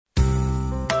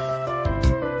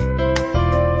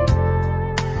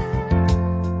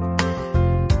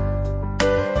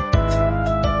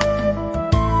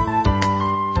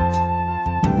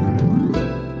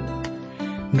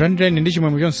Mlandeni ndi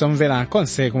chimwemwe chonse omvera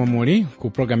konse komwe muli ku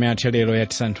programu yathu lero ya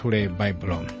Tisanthule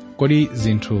Baibulo. Kodi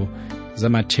zinthu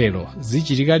zamathero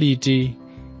zichitika liti?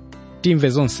 Timve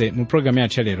zonse mu programu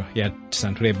yathu lero ya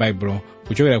Tisanthule Baibulo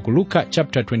kuchokera ku Luka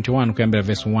chapter 21 kuyambira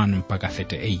verse 1 mpaka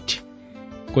 38.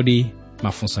 Kodi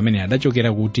mafunso amene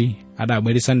adachokera kuti,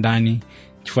 adabweretsa ndani,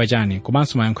 chifukwa chani,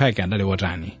 komanso mayankho ake adali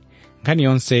otani? Nkhani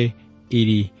yonse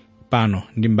ili pano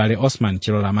ndi m'bale Osman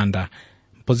Chilola Manda,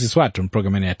 mphunzitsi wathu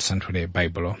mpulogalamu ya Tisanthule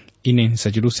Baibulo. Ine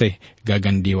nsachiduse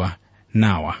gagandiwa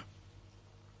nawa.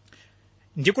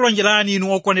 Ndikulonjerani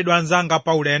inu okondedwa anzanga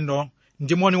pa ulendo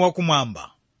ndi moni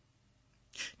wakumwamba.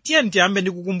 Tiyeni tiyambe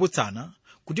ndikukumbutsana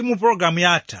kuti mu programu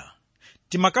yatha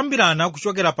timakambirana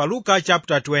kuchokera pa Luka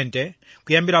chapter 20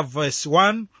 kuyambira verse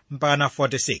 1 mpaka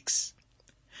 46.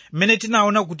 Mmene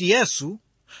tinaona kuti Yesu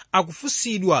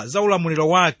akufunsidwa za ulamuliro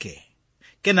wake,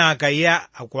 kenaka iye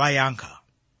akuwayankha.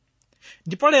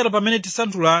 Ndipo lero pamene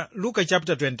tisanthula Luka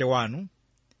chapter 21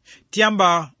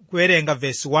 tiyamba kuwerenga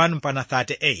verse 1 mpaka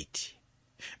 38.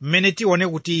 Mmene tione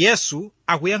kuti Yesu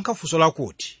akuyankha funso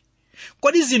lakuti,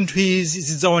 kodi zinthu izi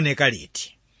zidzaoneka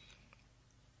liti?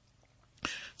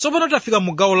 Tsopano tafika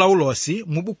mu gawo la ulosi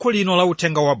mu buku lino la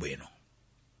uthenga wabwino.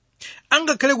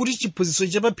 Angakhale kuti chiphunzitso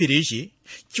cha papirichi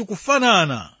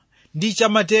chikufanana ndi cha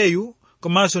Mateyu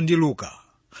komanso ndi Luka,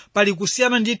 pali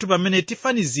kusiyana ndithu pamene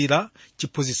tifanizira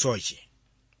chiphunzitsochi.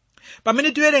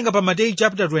 Pamene tiwerenga pa Mateyu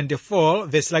chapter 24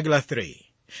 verse lake la 3,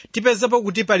 tipezapo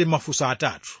kuti pali mafunso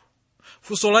atatu.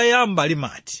 Funso loyamba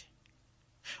limati,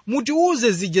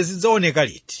 mutiuze zija zidzaoneka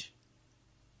liti?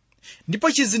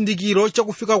 Ndipo chizindikiro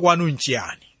chakufika kwanu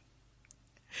nchiyani?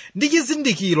 Ndi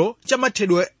chizindikiro cha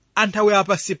mathedwe a nthawi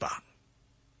yapasi pano.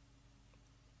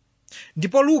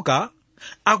 Ndipo Luka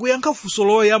akuyankha funso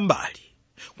loyambali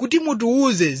kuti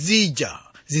mutiuze zija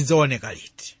zidzaoneka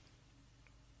liti.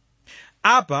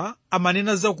 Apa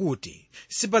amanena zakuti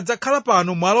sipadzakhala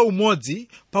pano mwala umodzi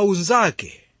pa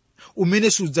unzake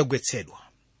umene sudzagwetsedwa.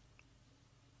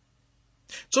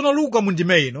 Tsono Luka mu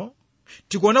ndime ino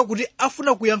tikuona kuti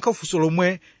afuna kuyankha funso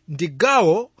lomwe ndi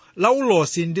gawo la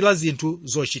ulosi ndi la zinthu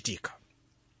zochitika.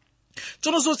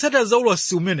 Tsono zotsatira za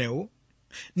ulosi umenewu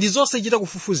ndi zosachita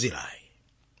kufufuzirayi,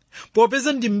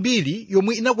 popeza ndi mbiri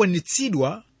yomwe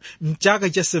inakwanitsidwa mchaka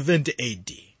cha 70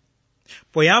 AD.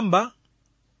 Poyamba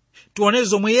tione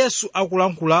zomwe Yesu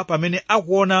akulankhula pamene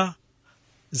akuona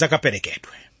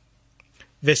zakaperekedwe.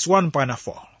 Verse 1 mpaka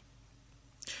 4.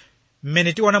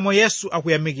 Mmene tionamo Yesu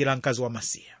akuyamikira mkazi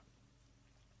wamasiye.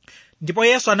 Ndipo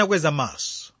Yesu anakweza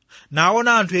maso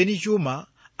naona anthu eni chuma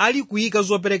ali kuyika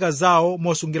zopereka zawo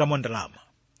mosungiramo ndalama.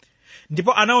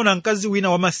 Ndipo anaona mkazi wina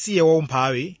wamasiye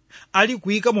waumphawi ali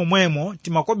kuyika momwemo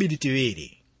timakobiri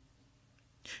tiwiri.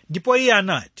 Ndipo iye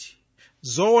anati,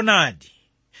 zoonadi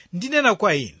ndinena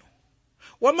kwa inu,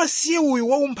 wamasiye uyu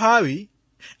waumphawi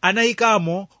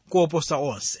anayikamo koposa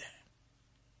onse.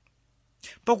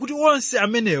 Pakuti onse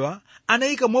amenewa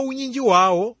anayika mwaunyinji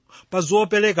wawo pa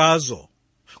zoperekazo,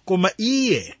 koma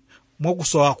iye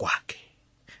mwakusowa kwake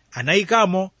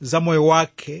anayikamo za moyo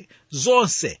wake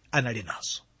zonse anali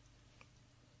nazo.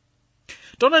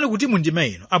 Taonani kuti mu ndime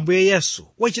ino Ambuye Yesu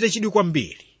wachita chidwi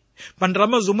kwambiri pa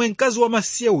ndalama zomwe mkazi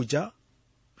wamasiye uja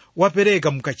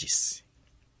wapereka mkachisi.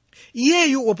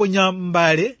 Iyeyu waponya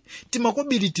mbale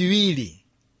timakobiri tiwiri.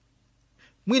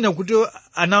 Mwina kuti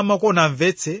anamakona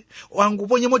amvetse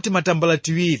wanguponyemo timatambala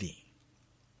tiwiri.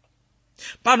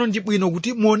 Pano ndi bwino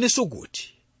kuti muoneso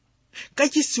kuti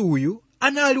kachisi uyu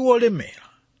anali wolemera,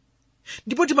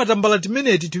 ndipo timatambala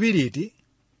timeneti tiwiriti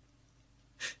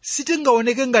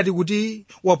sitingaoneke ngati kuti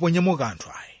waponyemo kanthu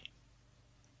ayi,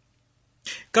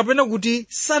 kapena kuti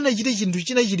sanachite chinthu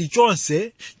china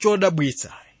chilichonse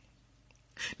chodabwitsa.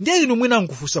 Ndiye inu mwina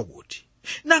nkufunsa kuti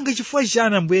nanga chifukwa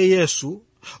chani Ambuye Yesu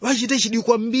wachite chidwi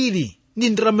kwambiri ndi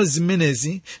ndalama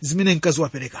zimenezi zimene mkazi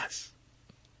waperekazi?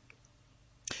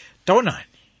 Taonani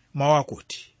mawu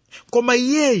akuti, koma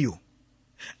iyeyu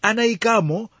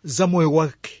anayikamo za moyo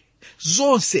wake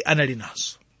zonse anali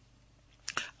nazo.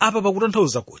 Apa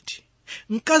pakutanthauza kuti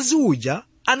mkazi uja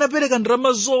anapereka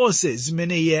ndalama zonse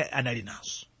zimene iye anali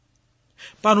nazo.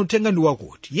 Pano uthenga ndi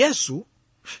wakuti Yesu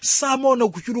samaona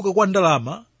kuchuluka kwa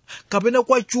ndalama kapena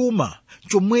kwa chuma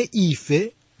chomwe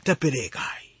ife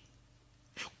taperekayi,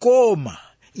 koma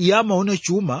iye amaona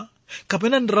chuma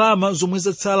kapena ndalama zomwe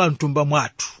zatsala mtumba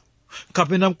mwathu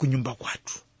kapena kunyumba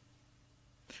kwathu.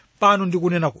 Pano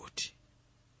ndikunena kuti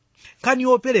nkhani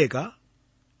yopereka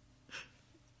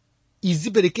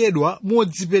iziperekedwa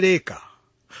modzipereka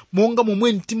monga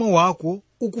momwe mtima wako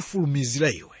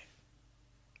ukufulumizira iwe.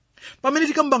 Pamene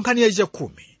tikamba nkhani ya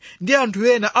chakhumi, ndi anthu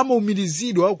ena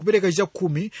amaumirizidwa kupereka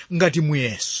chakhumi ngati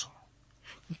muyeso,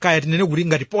 kaya tinene kuti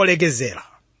ngati polekezera.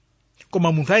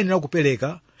 koma munthu ayenera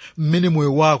kupereka mmene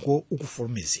moyo wako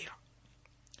ukufulumizira.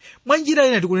 Mwa njira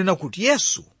ina tikunena kuti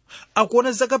Yesu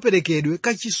akuona za kaperekedwe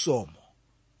kachisomo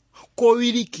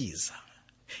kowirikiza.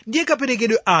 Ndiye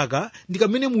kaperekedwe aka ndi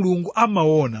kamene Mulungu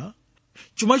amaona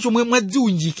chuma chomwe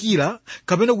mwadziunjikira,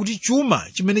 kapena kuti chuma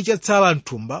chimene chatsala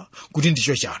mthumba kuti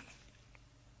ndicho chanu.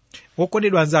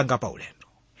 Wokondedwa anzanga pa ulendo,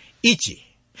 ichi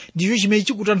ndicho chimene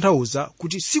chikutanthauza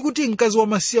kuti sikuti mkazi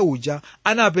wamasiye uja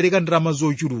anapereka ndalama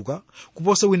zochuluka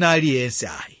kuposa wina aliyense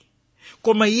ayi,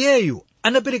 koma iyeyu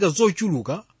anapereka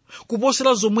zochuluka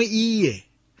kuposera zomwe iye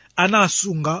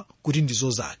anasunga kuti ndizo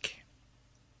zake.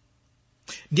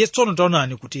 Ndiye tsono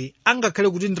taonani kuti angakhale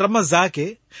kuti ndalama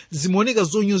zake zimaoneka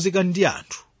zonyozeka ndi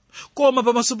anthu, koma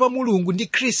pamaso pa Mulungu ndi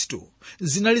Khristu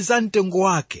zinali za mtengo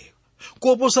wake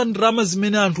koposa ndalama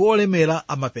zimene anthu olemera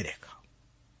amapereka.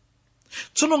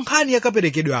 Tsono nkhani ya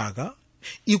kaperekedwe aka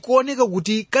ikuoneka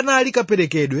kuti kanali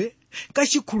kaperekedwe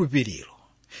kachikhulupiriro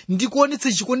ndi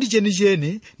kuonetsa chikondi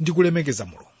chenicheni ndi kulemekeza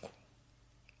Mulungu.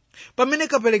 Pamene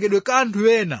kaperekedwe ka anthu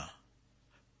ena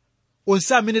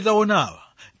onse amene taonawa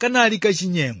kanali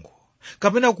kachinyengo,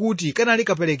 kapena kuti kanali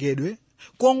kaperekedwe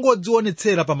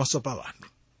kongodzionetsera pamaso pa anthu.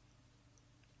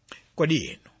 Kodi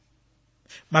inu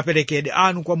maperekedwe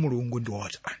anu kwa Mulungu ndi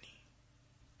otani?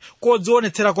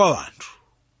 Kodzionetsera kwa anthu,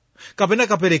 kapena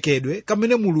kaperekedwe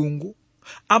kamene Mulungu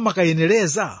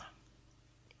amakayenereza?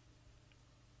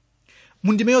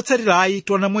 Mundime yotsatirayi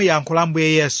tionamo yankho la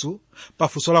Ambuye Yesu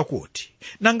pafunso lakuti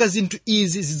nanga zinthu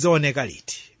izi zidzaoneka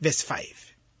liti. Verse 5.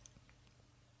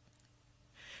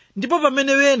 Ndipo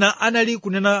pamene wena anali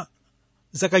kunena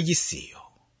za kachisiyo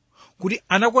kuti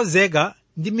anakonzeka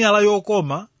ndi miyala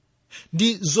yokoma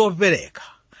ndi zopereka,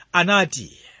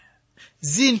 anati,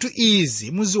 zinthu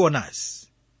izi muzionazi,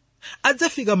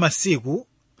 adzafika masiku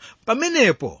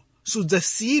pamenepo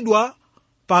sudzasiyidwa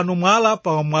pano mwala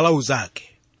pa mwala uzake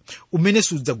umene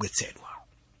sudzagwetsedwa.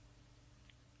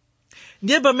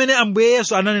 Ndiye pamene Ambuye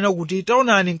Yesu ananena kuti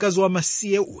taonani mkazi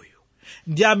wamasiye uyu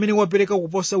ndi amene wapereka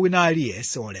kuposa wina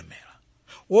aliyense olemera,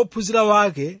 wophunzira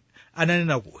wake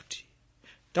ananena kuti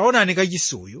taonani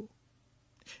kachisi uyu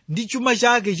ndi chuma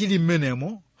chake chili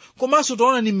mmenemo, komanso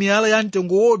taonani miyala ya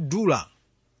mtengo wodula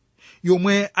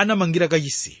yomwe anamangira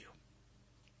kachisiyo.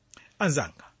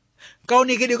 Anzanga,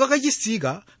 kaonekedwe ka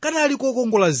kachisika kanali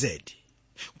kokongola zedi,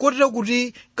 kotera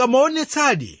kuti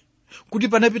kamaonetsadi kuti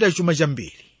panapita chuma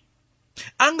chambiri.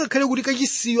 Angakhale kuti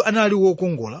kachisiyo anali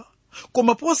wokongola,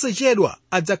 koma posachedwa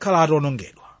adzakhala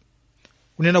atawonongedwa,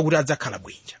 kunena kuti adzakhala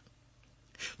bwinja.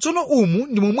 Tsono umu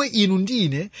ndi momwe inu ndi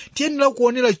ine tiyenera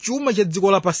kuonera chuma cha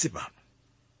dziko lapansi pano.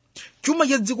 Chuma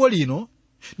cha dziko lino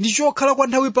ndi chokhala kwa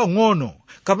nthawi pang'ono,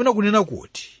 kapena kunena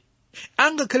kuti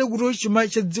angakhale kuti chuma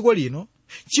cha dziko lino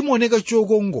chimaoneka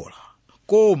chokongola,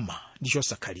 koma ndi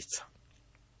chosakhalitsa.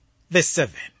 Verse 7.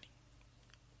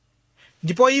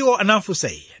 Ndipo iwo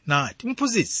anafunsa iye nati,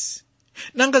 mphunzitsi,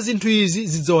 nanga zinthu izi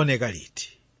zidzaoneka liti?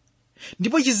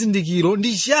 Ndipo chizindikiro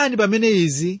ndi chiyani pamene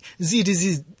izi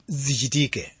ziti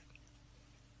zichitike?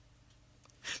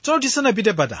 Tsono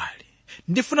tisanapite patali,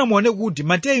 ndifuna muone kuti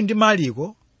Mateyu ndi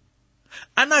Marko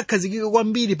anakhazikika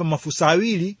kwambiri pa mafunso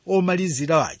awiri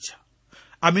omalizira aja,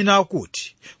 amene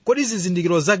akuti kodi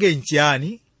zizindikiro zake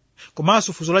nchiyani,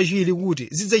 komanso funso lachiwiri kuti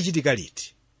zidzachitika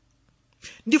liti.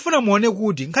 Ndifuna muone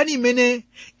kuti nkhani imene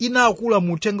inakula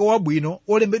mu uthenga wabwino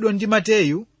olembedwa ndi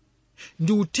Mateyu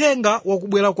ndi uthenga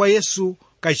wakubwera kwa Yesu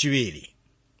kachiwiri.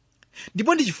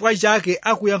 Ndipo ndi chifukwa chake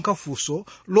akuyankha funso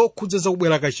lokhudza za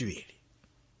kubwera kachiwiri.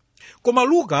 Koma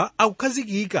Luka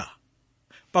akukhazikika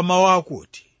pa mawu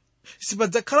akuti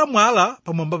sipadzakhala mwala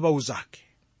pamwamba pa uzake.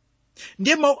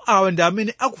 Ndiye mawu awa ndi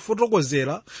amene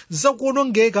akufotokozera za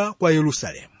kuwonongeka kwa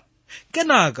Yerusalemu,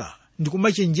 kenaka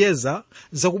ndikumachenjeza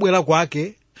za kubwera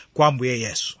kwake kwa Ambuye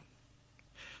Yesu.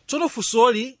 Tsono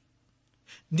funsoli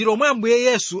ndi lomwe Ambuye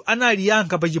Yesu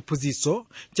analiyankha pa chiphunzitso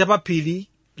cha pa phiri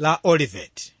la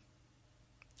Oliveti.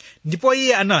 Ndipo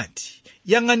iye anati,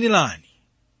 yang'anirani,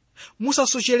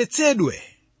 musasocheretsedwe,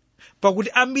 pakuti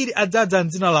ambiri adzadza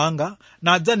m'dzina langa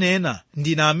nadzanena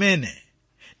ndine amene,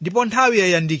 ndipo nthawi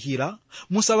yayandikira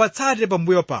musawatsate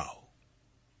pambuyo pawo.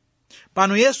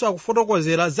 Pano Yesu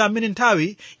akufotokozera za amene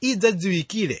nthawi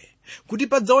idzadziwikire kuti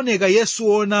padzaoneka Yesu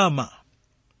wonama.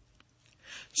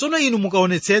 Tsono inu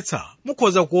mukaonetsetsa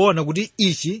mukhoza kuona kuti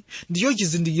ichi ndicho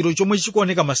chizindikiro chomwe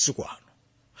chikuoneka masiku ano.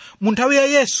 Mu nthawi ya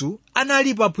Yesu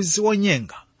analipo aphunzitsi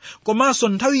onyenga, komanso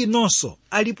nthawi inonso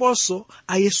aliponso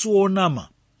a Yesu wonama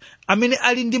amene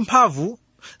ali ndi mphamvu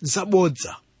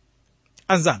zabodza.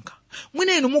 Anzanga,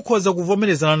 mwina inu mukhoza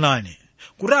kuvomerezana nane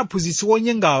kuti aphunzitsi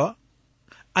onyengawa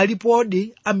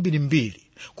alipodi ambirimbiri,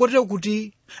 kotero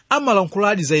kuti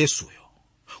amalankhuladi za Yesuyo,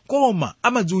 koma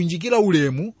amadziunjikira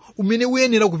ulemu umene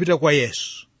uyenera kupita kwa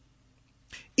Yesu.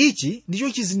 Ichi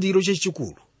ndicho chizindikiro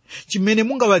chachikulu chimene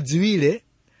mungawadziwire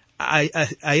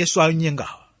ayesu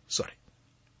onyengawa.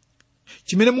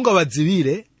 Chimene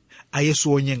mungawadziwire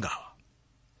ayesu onyengawa.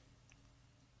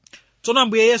 Tsono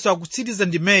Ambuye Yesu akutsiriza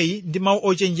ndimeyi ndi mawu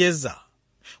ochenjeza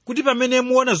kuti pamene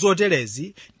muona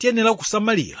zoterezi tiyenera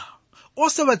kusamalira,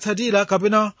 osawatsatira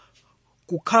kapena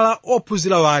kukhala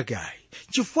ophunzira wake ayi,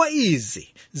 chifukwa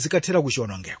izi zikathera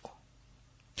kuchiwonongeko.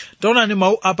 Taonani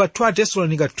mawu apa 2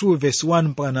 Tesalonika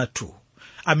 2:1-2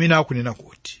 amene akunena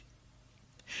kuti,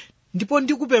 ndipo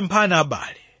ndikupemphani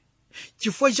abale,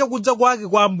 chifukwa chakudza kwake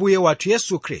kwa Ambuye wathu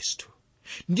Yesu Khristu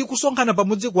ndi kusonkhana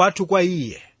pamodzi kwathu kwa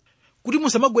Iye, kuti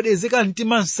musamagwedezeka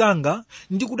mtima msanga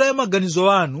ndi kutaya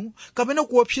maganizo anu kapena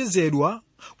kuopsezedwa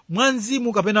mwa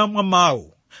mzimu kapena mwa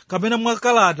mawu kapena mwa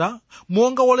kalata,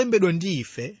 monga wolembedwa ndi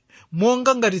ife,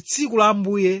 monga ngati tsiku la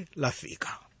Ambuye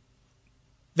lafika.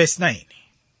 Verse 9.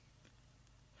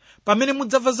 Pamene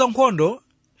mudzamva za nkhondo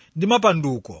ndi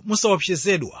mapanduko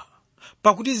musaopsezedwa,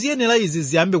 pakuti ziyenera izi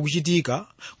ziyambe kuchitika,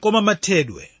 koma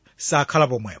mathedwe sakhala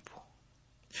pomwepo.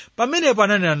 Pamenepo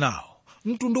ananena nawo,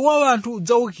 mtundu wa anthu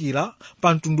udzawukira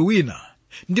pa mtundu wina,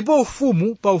 ndipo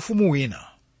ufumu pa ufumu wina.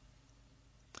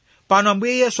 Pano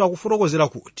Ambuye Yesu akufotokozera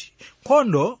kuti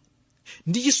nkhondo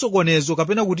ndi chisokonezo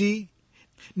kapena kuti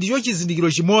ndicho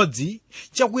chizindikiro chimodzi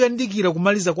chakuyandikira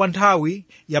kumaliza kwa nthawi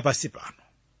yapasi pano.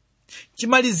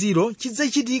 Chimaliziro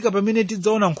chidzachitika pamene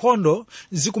tidzaona nkhondo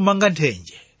zikumanga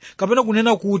nthenje, kapena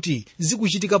kunena kuti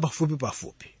zikuchitika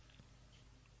pafupi.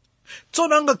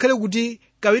 Tsono angakhale kuti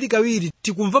kawirikawiri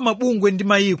tikumva mabungwe ndi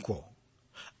mayiko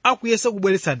akuyesa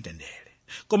kubweretsa mtendere,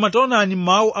 koma taonani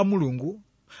mawu a Mulungu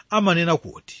amanena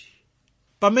kuti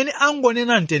pamene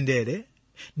angonena mtendere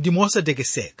ndi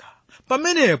mosatekeseka,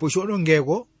 pamenepo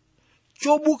chiwonongeko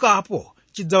chobukapo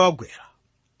chidzawagwera,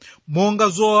 monga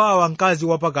zowawa mkazi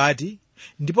wapakati,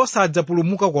 ndipo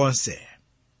sadzapulumuka konse.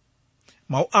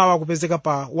 Mawu awa kupezeka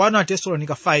pa 1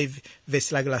 Tesalonika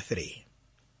 5:3.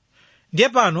 Ndiye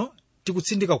pano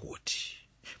tikutsindika kuti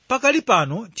pakali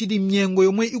pano tili mnyengo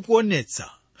yomwe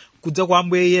ikuonetsa kudza kwa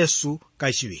Ambuye Yesu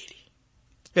kachiwiri.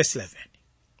 Verse 11.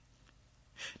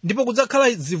 Ndipo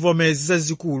kudzakhala zivomezi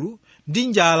zazikulu ndi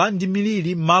njala ndi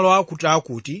miliri m'malo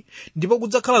akutiakuti, ndipo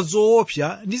kudzakhala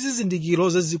zoopsa ndi zizindikiro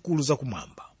zazikulu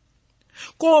zakumwamba.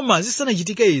 Koma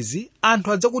zisanachitike izi,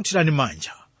 anthu adzakuthirani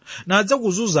manja,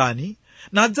 nadzakuzunzani,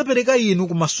 nadzapereka inu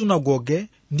ku masunagoge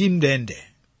ndi mndende,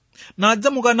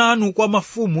 nadzamukana anu kwa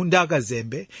mafumu ndi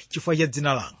akazembe chifukwa cha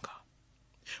dzina langa.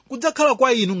 Kudzakhala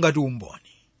kwa inu ngati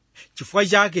umboni. Chifukwa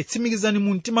chake tsimikizani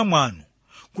mu mtima mwanu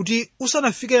kuti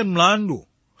usanafike mlandu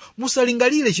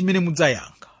musalingalire chimene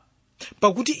mudzayankha,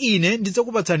 pakuti ine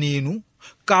ndidzakupatsani inu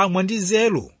kamwa ndi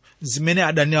nzeru zimene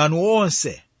adani anu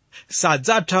onse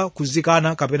sadzatha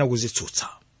kuzikana kapena kuzitsutsa.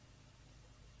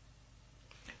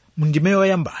 Mundimeyo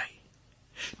yoyambayi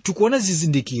tikuona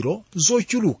zizindikiro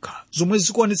zochuluka zomwe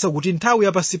zikuonetsa kuti nthawi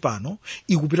yapasi pano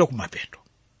ikupita kumapeto.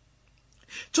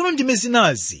 Tsono ndime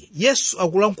zinazi Yesu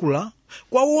akulankhula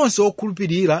kwa onse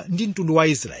okhulupirira ndi mtundu wa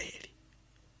Israeli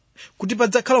kuti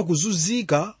padzakhala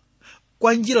kuzunzika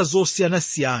kwa njira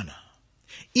zosiyanasiyana.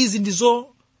 Izi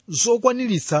ndizo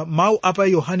zokwaniritsa mawu apa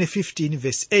Yohane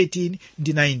 15:18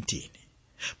 ndi 19,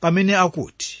 pamene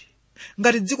akuti,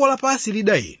 ngati dziko lapansi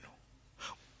lida inu,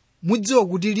 mudziwa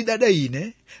kuti lidada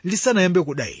ine lisanayambe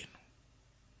kuda inu.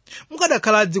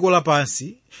 Mukadakhala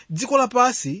dziko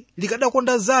lapansi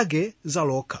likadakonda zake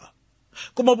zalokha.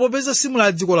 Koma popeza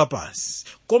simuli dziko lapansi,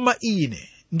 koma ine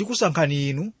ndikusankhani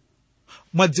inu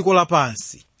mwa dziko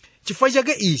lapansi, chifukwa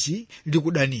chake ichi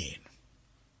likudani inu.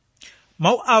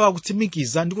 Mawu awa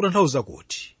akutsimikiza ndi kutanthauza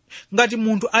kuti ngati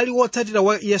munthu ali wotsatira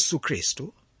wa Yesu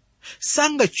Khristu,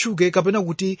 sangatchuke kapena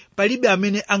kuti palibe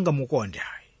amene angamukonde.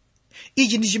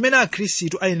 Ichi ndi chimene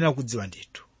akhristu ayenera kudziwa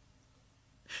ndithu.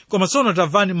 Koma tsono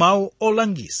tamvani mawu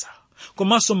olangiza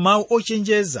komanso mawu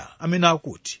ochenjeza amene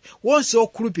akuti wonse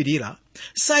okhulupirira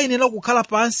sayenera kukhala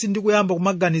pansi ndi kuyamba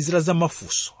kumaganizira za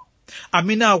mafunso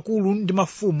amene akulu ndi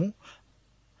mafumu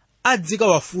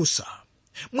adzikawafunsa,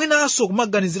 mwinanso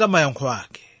kumaganizira mayankho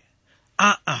ake.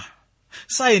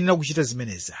 Sayenera kuchita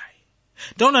zimenezi.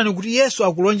 Taonani kuti Yesu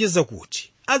akulonjeza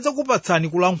kuti adzakupatsani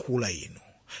kulankhula inu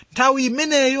nthawi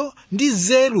imeneyo ndi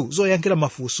nzeru zoyankhira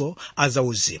mafunso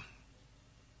azauzimu.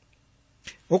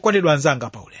 Okondedwa anzanga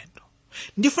pa ulendo,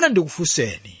 ndifuna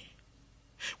ndikufunseni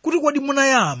kuti kodi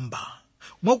munayamba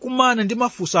mwakumana ndi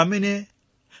mafunso amene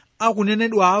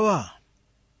akunenedwa awa?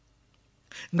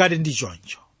 Ngati ndi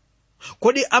choncho,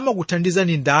 kodi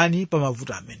amakuthandizani ndani pa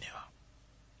mavuto amenewa?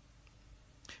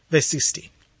 Verse 16.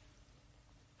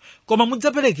 Koma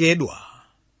mudzaperekedwa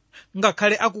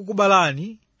ngakhale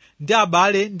akukubalani ndi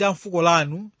abale ndi amfuko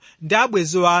lanu ndi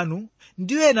abwenzi wanu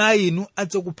ndi ena a inu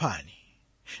adzakuphani,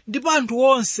 ndipo anthu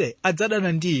onse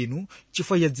adzadana ndi inu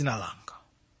chifukwa cha dzina langa.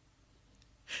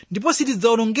 Ndipo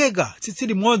silidzawonongeka tsitsi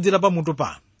limodzi la pamutu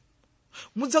panu,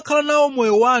 mudzakhala nawo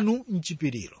moyo wanu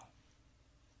mchipiriro.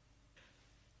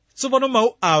 Tsopano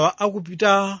mawu awa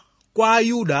akupita kwa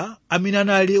Ayuda amene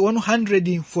anali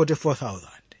 144,000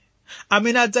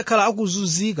 amene adzakhala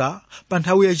akuzunzika pa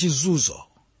nthawi ya chizunzo,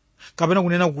 kapena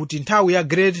kunena kuti nthawi ya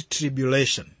Great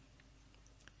Tribulation.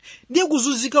 Ndiye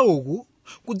kuzunzika uku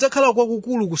kudzakhala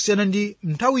kwakukulu kusiyana ndi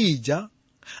nthawi ija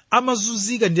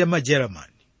amazunzika ndi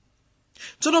amajeremani.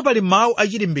 Tsono pali mawu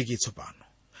achilimbikitso pano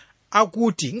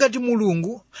akuti ngati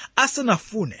Mulungu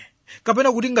asanafune,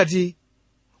 kapena kuti ngati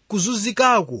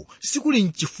kuzunzikaku sikuli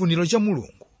mchifuniro cha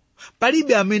Mulungu,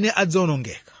 palibe amene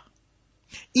adzawonongeka.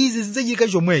 Izi zidzachitika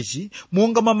chomwechi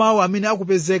monga mawu amene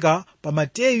akupezeka pa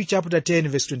Mateyu chapter 10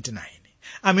 verse 29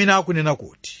 amene akunena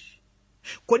kuti,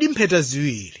 kodi mpheta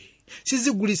ziwiri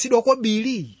sizigulitsidwa kwa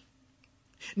bili,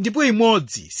 ndipo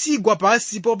imodzi sigwa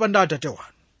pansi popanda Atate wanu?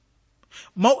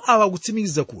 Mawu awa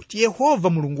akutsimikiza kuti Yehova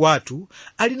Mulungu wathu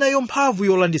ali nayo mphamvu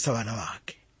yolanditsa wana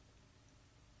wake.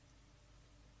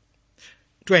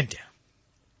 20.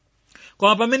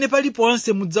 Koma pamene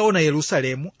paliponse mudzaona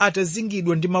Yerusalemu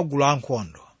atazingidwa ndi magulu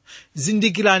ankhondo,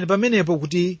 zindikirani pamenepo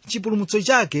kuti chipulumutso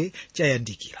chake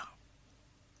chayandikira.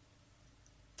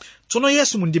 Tsono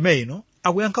Yesu mu ndime ino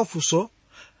akuyankha funso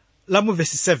la mu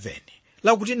verse 7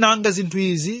 lakuti nanga zinthu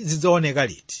izi zidzaoneka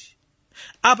liti.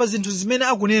 Apa zinthu zimene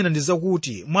akunena ndi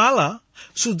zakuti mwala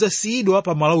sudzasiyidwa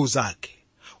pa mwala uzake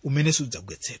umene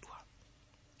sudzagwetsedwa.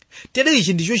 Tere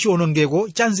ichi ndicho chiwonongeko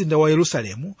cha mzinda wa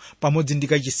Yerusalemu pamodzi ndi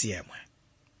kachisi yemwe.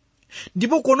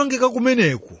 Ndipo kuwonongeka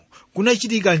kumeneku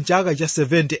kunachitika mchaka cha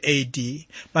 70 AD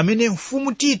pamene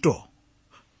mfumu Tito,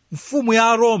 mfumu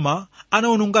ya Roma,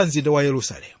 anawononga mzinda wa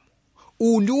Yerusalemu.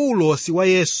 Uwu ndi ulosi wa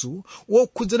Yesu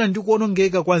wokhudzana ndi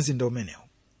kuwonongeka kwa mzinda umenewu.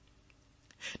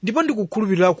 Ndipo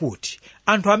ndikukhulupirira kuti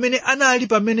anthu amene anali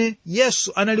pamene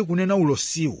Yesu anali kunena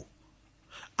ulosiwu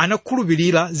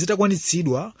anakhulupirira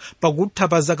zitakwanitsidwa pakutha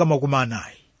pa zaka 40,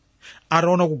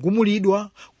 ataona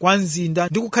kugumulidwa kwa mzinda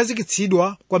ndi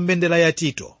kukhazikitsidwa kwa mbendera ya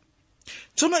Tito.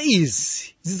 Tsono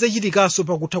izi zidzachitikanso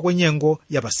pakutha kwa nyengo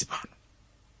yapasi pano.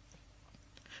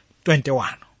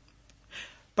 21.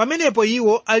 Pamenepo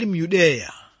iwo ali mu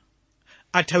Yudeya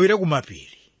athawire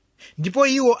kumapiri, ndipo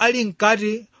iwo ali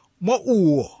mkati mwa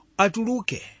uwo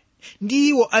atuluke, ndi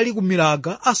iwo ali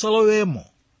kumilaga asalowemo.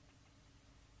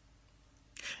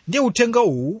 Ndiye uthenga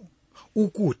uwu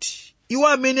ukuti iwo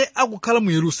amene akukhala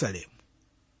mu Yerusalemu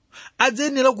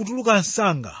adzayenera kutuluka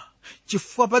msanga,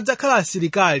 chifukwa padzakhala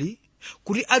asilikali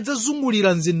kuti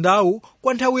adzazungulira mzindawu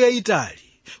kwa nthawi yayitali,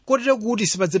 kotero kuti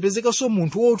sipadzapezekanso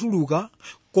munthu wotuluka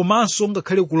komanso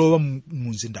ngakhale kulowa mu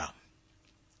mzindawu.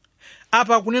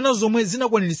 Apa akunena zomwe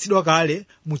zinakwaniritsidwa kale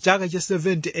mu chaka cha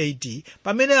 70 AD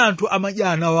pamene anthu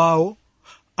amadya ana wawo,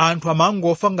 anthu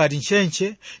amangofa ngati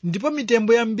ntchentche, ndipo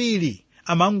mitembo yambiri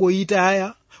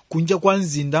amangoyitaya kunja kwa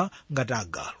mzinda ngati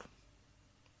agalu.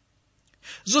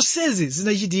 Zonsezi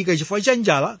zinachitika chifukwa cha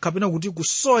njala kapena kuti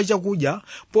kusowa chakudya,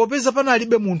 popeza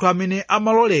panalibe munthu amene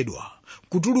amaloledwa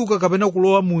kutuluka kapena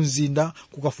kulowa mu mzinda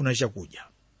kukafuna chakudya.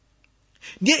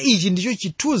 Ndiye ichi ndicho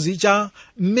chithunzi cha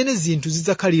mmene zinthu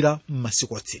zidzakhalira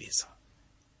m'masiku otsiriza.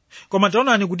 Koma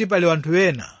taonani kuti pali anthu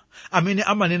ena amene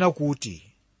amanena kuti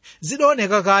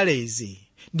zidaoneka kale izi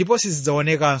ndipo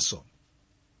sizidzaonekanso.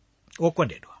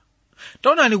 Okondedwa,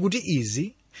 taonani kuti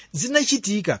izi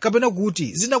zinachitika kapena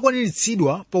kuti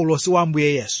zinakwaniritsidwa pa ulosi wa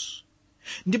Ambuye Yesu,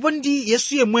 ndipo ndi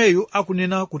Yesu yemweyo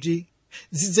akunena kuti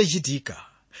zidzachitika.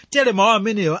 Tere mawu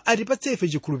amenewa atipatse ife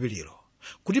chikhulupiriro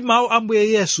kuti mawu a Ambuye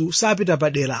Yesu sapita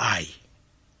padera ayi.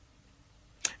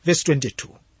 Verse 22.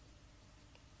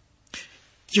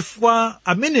 Chifukwa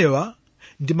amenewa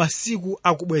ndi masiku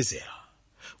akubwezera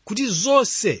kuti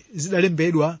zonse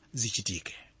zidalembedwa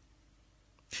zichitike.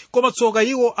 Koma tsoka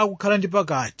iwo akukhala ndi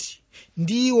pakati,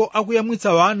 ndi iwo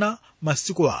akuyamwitsa wana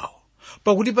masiku awo,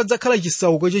 pakuti padzakhala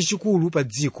chisauko chachikulu pa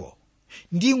dziko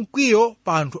ndi mkwiyo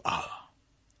pa anthu awa.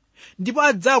 Ndipo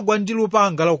adzagwa ndi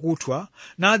lupanga lakuthwa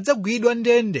na adzagwidwa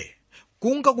ndende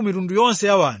kunka ku mitundu yonse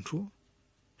ya anthu,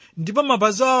 ndipo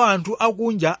mapazi a anthu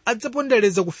akunja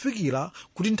adzapondereza kufikira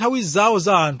kuti nthawi zawo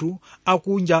za anthu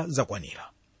akunja zakwanira.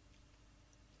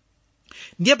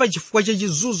 Ndiye pa chifukwa cha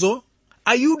chizunzo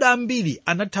Ayuda ambiri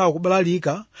anathawa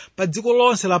kubalalika pa dziko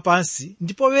lonse lapansi,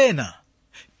 ndipo wena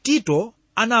Tito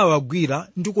anawagwira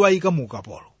ndi kuwayika mu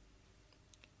ukapolo.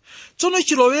 Tsono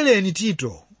chilowereni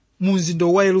Tito mu mzinda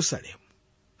wa Yerusalemu.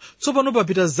 Tsopano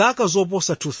papita zaka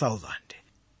zoposa 2000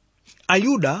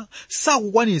 Ayuda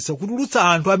sakukwanitsa kutulutsa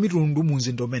anthu a mitundu mu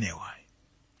mzinda umenewu.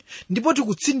 Ndipo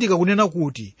tikutsindika kunena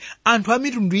kuti anthu a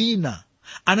mitundu ina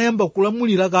anayamba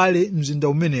kulamulira kale mzinda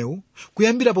umenewu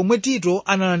kuyambira pomwe Tito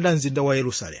analanda mzinda wa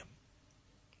Yerusalemu.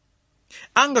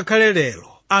 Angakhale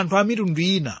lero anthu a mitundu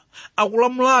ina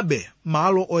akulamulabe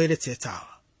malo oyeretsetsawa.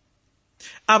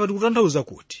 Apa tikutanthauza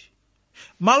kuti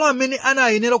malo amene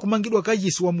anayenera kumangidwa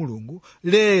kachisi wa Mulungu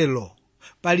lero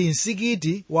pali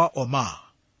msikiti wa Oma.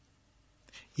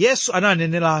 Yesu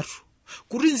ananeneratu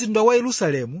kuti mzinda wa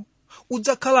Yerusalemu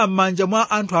udzakhala m'manja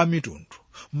mwa anthu a mitundu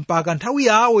mpaka nthawi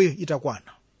yawo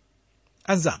itakwana.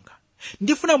 Anzanga,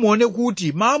 ndifuna muone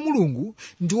kuti mawu a Mulungu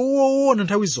ndi woona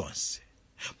nthawi zonse.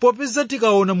 Popeza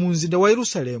tikaona mu mzinda wa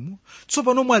Yerusalemu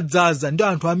tsopano mwadzaza ndi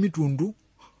anthu a mitundu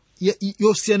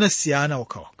yosiyanasiyana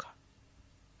okhaokha.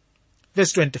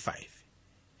 Verse 25.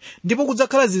 Ndipo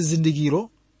kudzakhala zizindikiro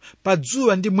pa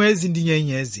dzuwa ndi mwezi ndi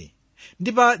nyenyezi,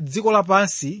 ndi pa dziko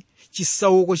lapansi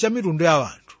chisauko cha mitundu ya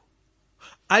anthu,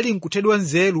 ali nkuthedwa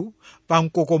nzeru pa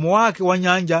mkokomo wake wa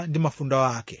nyanja ndi mafunde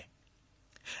ake.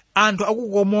 Anthu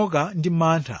akukomoka ndi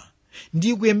mantha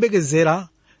ndi kuyembekezera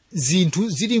zinthu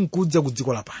zili nkudza ku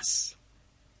dziko lapansi.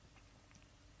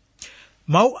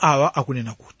 Mawu awa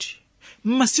akunena kuti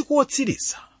m'masiku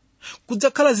otsiriza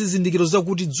kudzakhala zizindikiro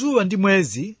zakuti dzuwa ndi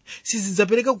mwezi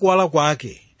sizidzapereka kuwala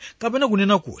kwake, kapena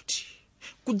kunena kuti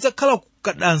kudzakhala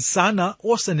kukadansana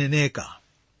osaneneka.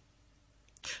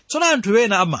 Tsono anthu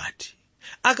ena amati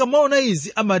akamaona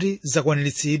izi amati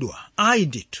zakwaniritsidwa. Ayi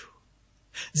ndithu,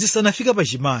 zisanafika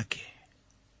pachimake.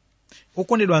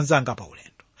 Okondedwa anzanga pa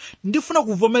ulendo, ndifuna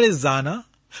kuvomerezana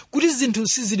kuti zinthu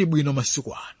sizili bwino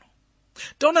masiku ano.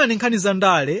 Taonani nkhani za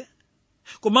ndale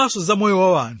komanso za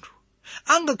moyo wa anthu,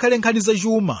 angakhale nkhani za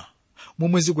chuma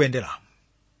momwe zikuyenderamo.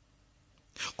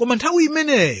 Koma nthawi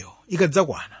imeneyo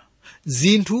ikadzakwana,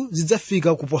 zinthu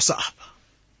zidzafika kuposa apa.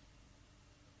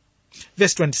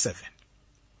 Verse 27.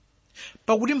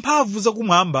 Pakuti mphamvu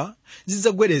zakumwamba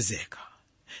zidzagwedezeka,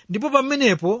 ndipo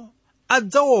pamenepo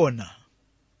adzaona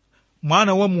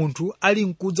Mwana wa Munthu ali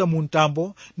nkudza mu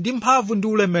mtambo ndi mphamvu ndi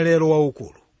ulemerero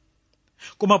waukulu.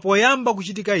 Koma poyamba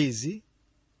kuchitika izi,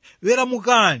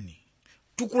 weramukani,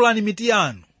 tukulani mitu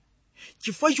yanu,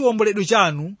 chifukwa chiwomboledwe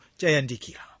chanu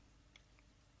chayandikira.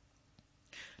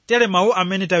 Tere mawu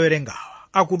amene tawerengawa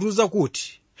akutiuza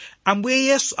kuti Ambuye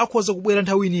Yesu akhoza kubwera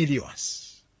nthawi iliyonse.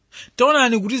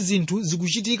 Taonani kuti zinthu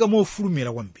zikuchitika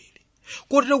mofulumira kwambiri,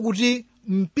 kotero kuti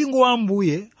mpingo wa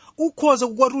Ambuye ukhoza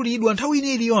kukwatulidwa nthawi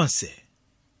iliyonse.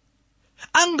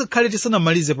 Angakhale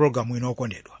tisanamalize programu ino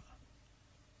okondedwa.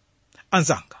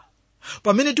 Anzanga,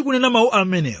 pamene tikunena mawu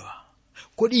amenewa,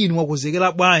 kodi inu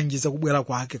mwakonzekera bwanji za kubwera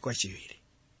kwake kwachiwiri?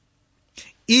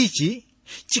 Ichi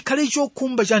chikhale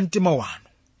chokhumba cha mtima wanu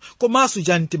komanso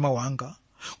cha mtima wanga,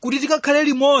 kuti tikakhale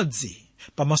limodzi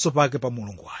pamaso pake pa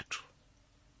Mulungu wathu.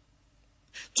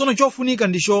 Tsono chofunika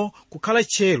ndicho kukhala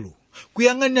tcheru,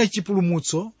 kuyang'anira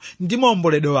chipulumutso ndi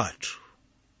maomboledwe wathu.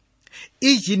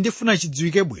 Ichi ndifuna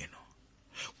chidziwike bwino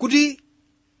kuti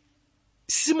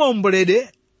si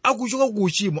maomboledwe akuchoka ku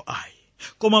uchimo ayi,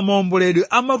 koma maomboledwe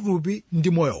amatupi ndi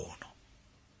moyo uno.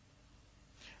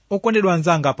 Okondedwa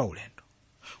anzanga pa ulendo,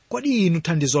 kodi inu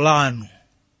thandizo lanu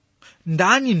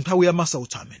ndani nthawi ya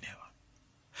masautso amenewa?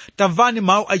 Tamvani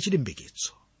mawu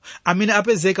achilimbikitso amene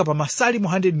apezeka pa Masalimo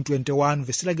 121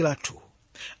 verse lake la 2,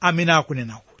 amene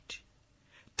akunena kuti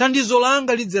thandizo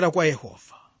langa lidzera kwa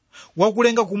Yehova,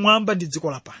 wakulenga kumwamba ndi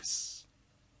dziko lapansi.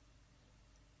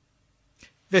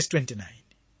 Verse 29.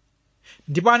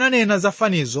 Ndipo ananena za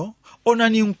fanizo,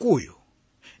 onani mkuyu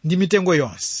ndi mitengo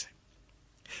yonse.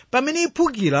 Pamene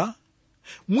iphukira,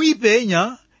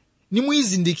 muyipenya ni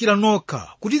muyizindikira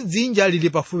nokha kuti dzinja lili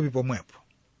pafupi pomwepo.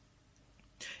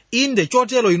 Inde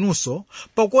chotero inunso,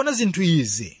 pakuona zinthu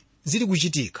izi zili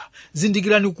kuchitika,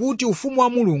 zindikirani kuti ufumu wa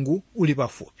Mulungu uli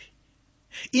pafupi.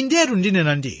 Indetu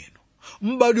ndinena ndi inu,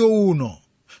 m'badwo uno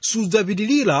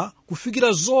sudzapitirira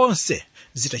kufikira zonse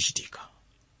zitachitika.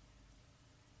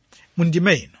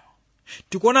 Mundime ino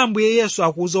tikuona Ambuye Yesu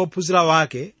akuwuza ophunzira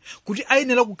wake kuti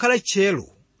ayenera kukhala tcheru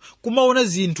kumaona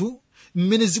zinthu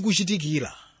mmene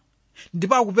zikuchitikira,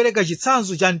 ndipo akupereka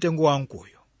chitsanzo cha mtengo wa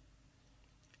mkuyu.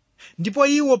 Ndipo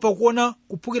iwo pakuona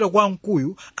kuphukira kwa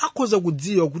mkuyu akhoza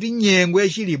kudziwa kuti nyengo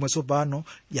yachilimwe tsopano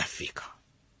yafika.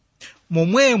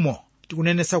 Momwemo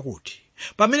tikunenetsa kuti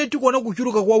pamene tikuona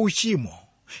kuchuluka kwa uchimo,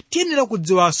 tiyenera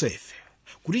kudziwanso ife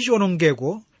kuti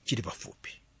chiwonongeko chili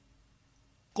pafupi.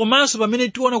 Komanso pamene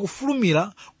tiona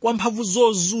kufulumira kwa mphamvu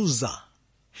zozunza,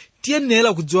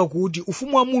 tiyenera kudziwa kuti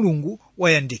ufumu wa Mulungu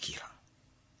wayandikira.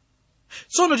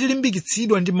 Tsono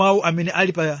tilimbikitsidwa ndi mawu amene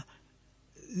ali pa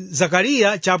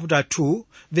Zakariya chapter 2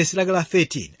 verse lake la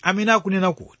 13, amene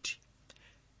akunena kuti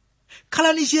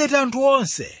khalani chete anthu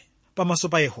onse pamaso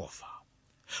pa Yehova,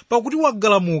 pakuti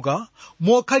wagalamuka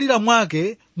mokhalira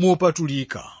mwake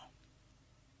mopatulika.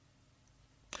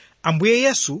 Ambuye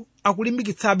Yesu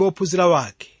akulimbikitsabe ophunzira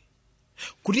wake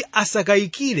kuti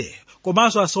asakayikire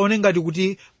komanso asaone ngati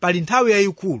kuti pali nthawi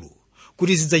yayikulu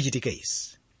kuti zidzachitike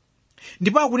izi.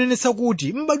 Ndipo akunenetsa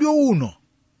kuti m'badwo uno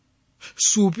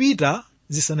supita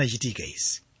zisanachitike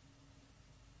izi.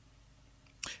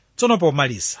 Tsono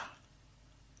pomaliza,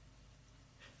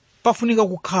 pafunika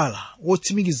kukhala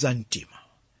wotsimikiza mtima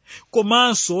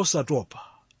komanso osatopa,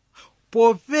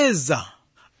 popeza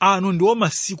ano ndiwo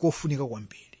masiku ofunika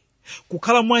kwambiri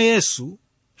kukhala mwa Yesu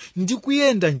ndi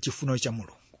kuyenda m'chifuniro cha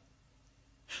Mulungu.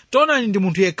 Taonani ndi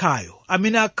munthu yekhayo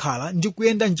amene akhala ndi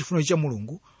kuyenda m'chifuniro cha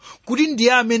Mulungu kuti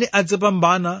ndiye amene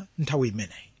adzapambana nthawi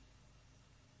imeneyi.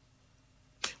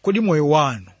 Kodi moyo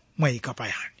wanu mwayika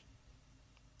payani?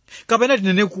 Kapena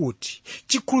tinene kuti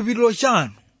chikhulupiriro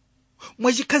chanu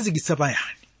mwachikhazikitsa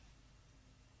payani?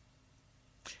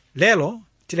 Lero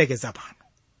tilekeza pano,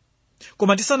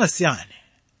 koma tisanasiyane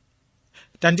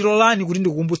tandilolani kuti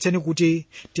ndikukumbutseni kuti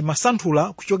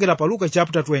timasanthula kuchokera pa Luka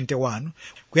chapter 21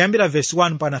 kuyambira verse 1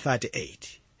 mpaka 38,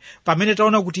 pamene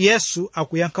taona kuti Yesu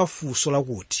akuyankha funso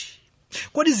lakuti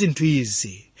kodi zinthu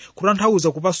izi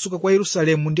kutanthauza kupasuka kwa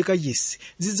Yerusalemu ndi kachisi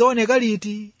zidzaoneka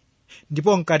liti?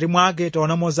 Ndipo mkati mwake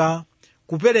taonamo za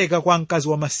kupereka kwa mkazi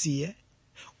wamasiye,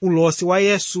 ulosi wa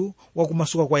Yesu wa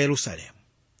kumasuka kwa Yerusalemu,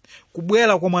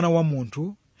 kubwera kwa Mwana wa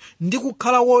Munthu ndi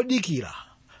kukhala wodikira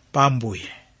pa Ambuye.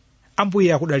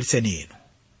 Ambuye akudalitseni inu.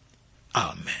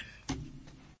 Amen.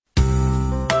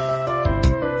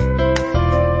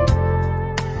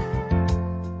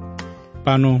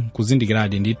 Pano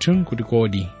kuzindikiradi ndithu kuti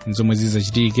kodi nzomwe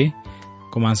zidzachitike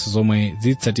komanso zomwe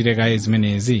zitsatire kaye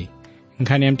zimenezi,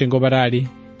 nkhani ya mtengo patali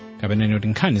kapena kuti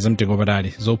nkhani za mtengo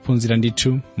patali zophunzira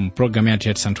ndithu mu programu yathu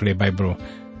ya Tisanthule Bible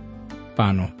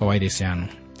pano pa wireless yanu.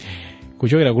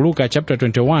 Kuchokera ku Luka chapter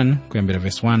 21 kuyambira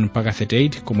verse 1 mpaka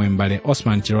 38, komwe mbale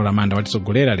Osman Chilola Manda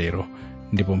watitsogolera lero,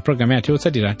 ndipo mpulogalamu yathu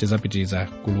yotsatira tizapitiriza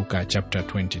ku Luka chapter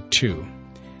 22.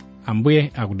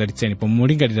 Ambuye akudalitseni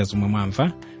pomulingalira zomwe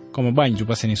mwamva, koma bwanji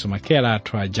upaseninso makera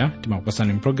athu aja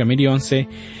timakupasani mpulogalamu iliyonse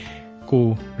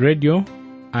ku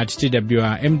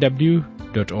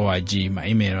radio@twrmw.org, ma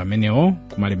email amenewo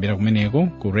kumalembera kumeneko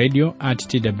ku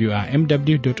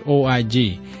radio@twrmw.org.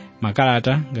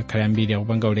 Makalata ngakhale ambiri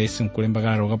akupanga ulesi nkulemba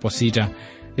kalata ukaposita,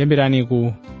 lemberani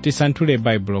ku Tisanthule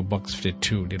Bible Box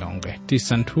 52 Lilongwe,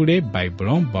 Tisanthule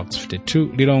Bible Box 52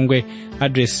 Lilongwe,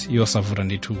 address yosavuta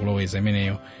ndithu kuloweza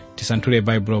imeneyo, Tisanthule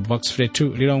Bible Box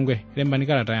 52 Lilongwe. Lembani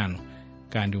kalata yanu,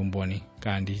 kandi umboni,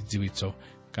 kandi dziwitso,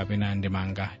 kapena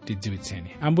ndemanga tidziwitseni.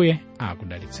 Ambuye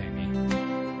akudalitseni.